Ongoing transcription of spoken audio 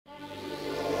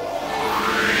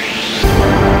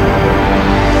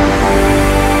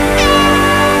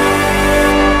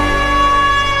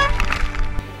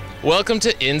Welcome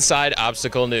to Inside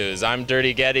Obstacle News. I'm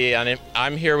Dirty Getty, and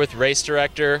I'm here with race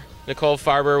director Nicole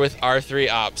Farber with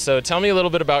R3 Ops. So tell me a little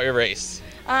bit about your race.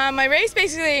 My race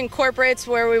basically incorporates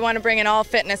where we want to bring in all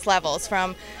fitness levels,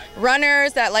 from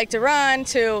runners that like to run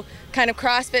to kind of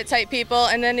CrossFit type people,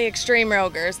 and then the extreme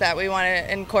rogers that we want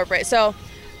to incorporate. So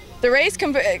the race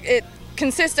it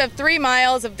consists of 3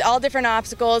 miles of all different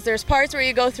obstacles. There's parts where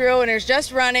you go through and there's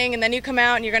just running, and then you come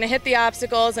out and you're going to hit the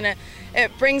obstacles, and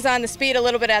it brings on the speed a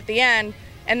little bit at the end.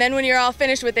 And then when you're all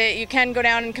finished with it, you can go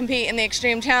down and compete in the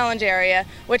extreme challenge area,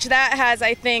 which that has,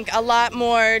 I think, a lot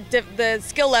more, the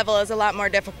skill level is a lot more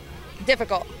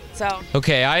difficult. So.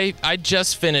 Okay, I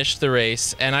just finished the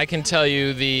race, and I can tell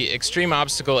you the extreme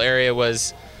obstacle area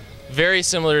was very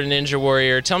similar to Ninja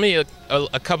Warrior. Tell me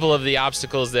a couple of the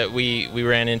obstacles that we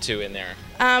ran into in there.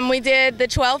 We did the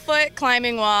 12-foot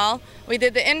climbing wall. We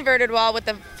did the inverted wall with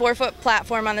the 4-foot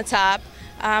platform on the top.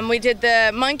 We did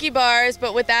the monkey bars,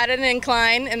 but without an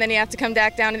incline, and then you have to come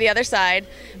back down to the other side.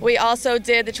 We also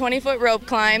did the 20-foot rope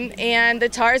climb and the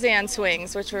Tarzan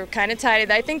swings, which were kind of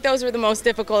tight. I think those were the most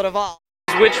difficult of all.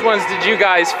 Which ones did you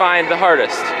guys find the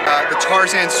hardest? The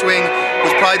Tarzan swing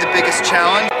was probably the biggest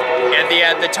challenge.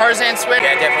 Yeah, the Tarzan swing?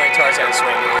 Yeah, definitely Tarzan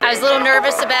swing. I was a little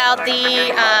nervous about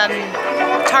the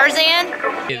Tarzan.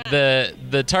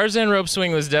 The Tarzan rope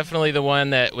swing was definitely the one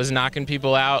that was knocking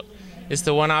people out. It's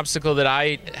the one obstacle that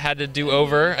I had to do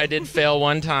over. I did fail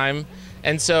one time.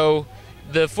 And so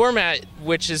the format,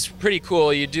 which is pretty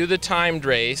cool, you do the timed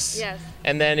race. Yes.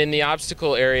 And then in the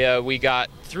obstacle area, we got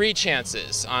 3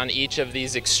 chances on each of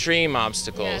these extreme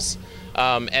obstacles. Yes.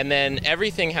 And then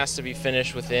everything has to be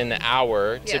finished within an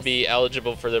hour to Yes. be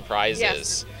eligible for the prizes.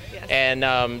 Yes. Yes.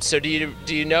 And so do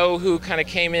you know who kind of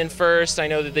came in first? I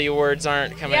know that the awards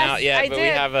aren't coming out yet, but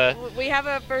we have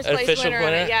a first an place official winner.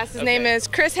 winner? Yes, his Okay. name is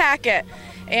Chris Hackett,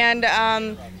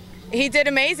 and he did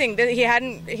amazing.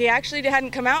 He actually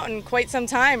hadn't come out in quite some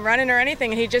time running or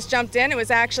anything, and he just jumped in. It was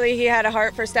actually, he had a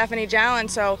heart for Stephanie Jalen,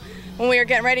 so when we were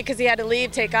getting ready, because he had to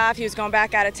leave, take off, he was going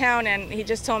back out of town, and he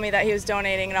just told me that he was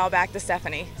donating it all back to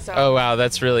Stephanie. So oh wow,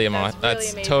 that's really that's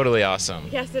that's totally awesome.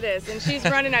 Yes, it is, and she's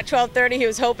running at 12:30. He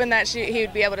was hoping that he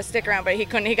would be able to stick around, but he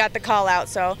couldn't. He got the call out,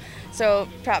 so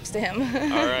props to him.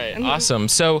 All right, awesome.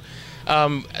 So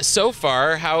so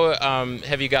far, how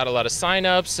have you got a lot of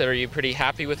sign-ups? Are you pretty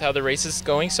happy with how the race is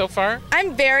going so far?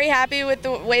 I'm very happy with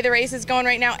the way the race is going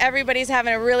right now. Everybody's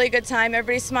having a really good time.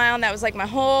 Everybody's smiling. That was like my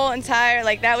whole entire,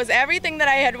 that was everything that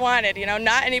I had wanted,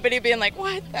 not anybody being like,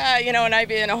 what, and I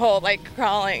be in a hole,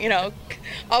 crawling,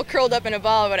 all curled up in a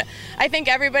ball. But I think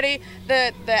everybody,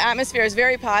 the atmosphere is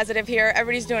very positive here.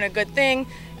 Everybody's doing a good thing.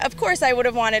 Of course, I would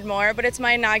have wanted more, but it's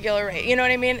my inaugural race, you know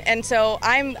what I mean? And so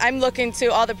I'm looking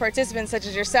to all the participants, such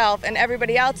as yourself and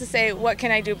everybody else, to say, what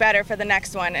can I do better for the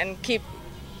next one, and keep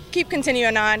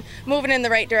continuing on, moving in the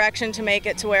right direction to make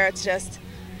it to where it's just,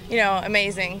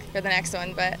 amazing for the next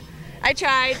one. But I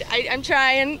tried. I'm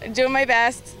trying, doing my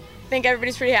best. I think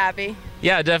everybody's pretty happy.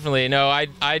 Yeah, definitely. No,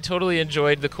 I totally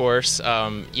enjoyed the course.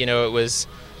 It was.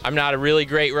 I'm not a really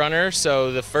great runner,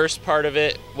 so the first part of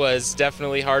it was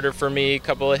definitely harder for me. A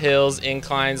couple of hills,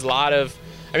 inclines,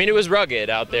 it was rugged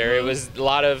out there. It was a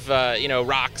lot of,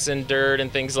 rocks and dirt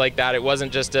and things like that. It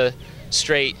wasn't just a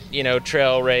straight,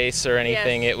 trail race or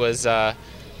anything. Yes. It was a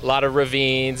lot of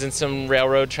ravines and some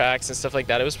railroad tracks and stuff like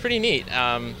that. It was pretty neat.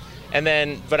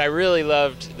 But I really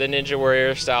loved the Ninja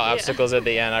Warrior style obstacles at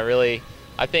the end.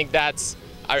 I think that's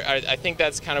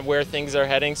kind of where things are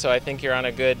heading. So I think you're on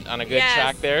a good Yes.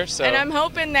 track there. So. And I'm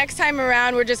hoping next time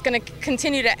around we're just going to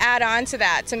continue to add on to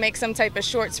that to make some type of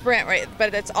short sprint, right?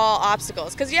 But it's all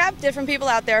obstacles, because you have different people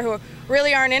out there who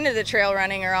really aren't into the trail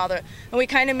running or and we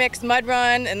kind of mixed mud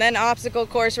run and then obstacle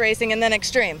course racing and then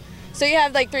extreme. So you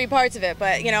have 3 parts of it,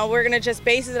 but we're going to just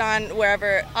base it on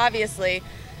wherever. Obviously,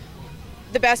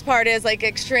 the best part is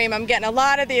extreme. I'm getting a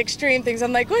lot of the extreme things.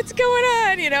 I'm like, what's going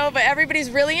on, But everybody's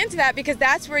really into that, because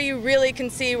that's where you really can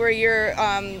see where your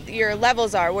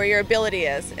levels are, where your ability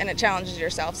is, and it challenges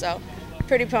yourself. So,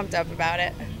 pretty pumped up about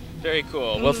it. Very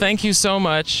cool. Well, thank you so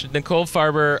much, Nicole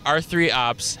Farber, R3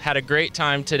 Ops. Had a great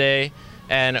time today,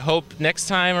 and hope next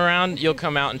time around you'll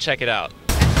come out and check it out.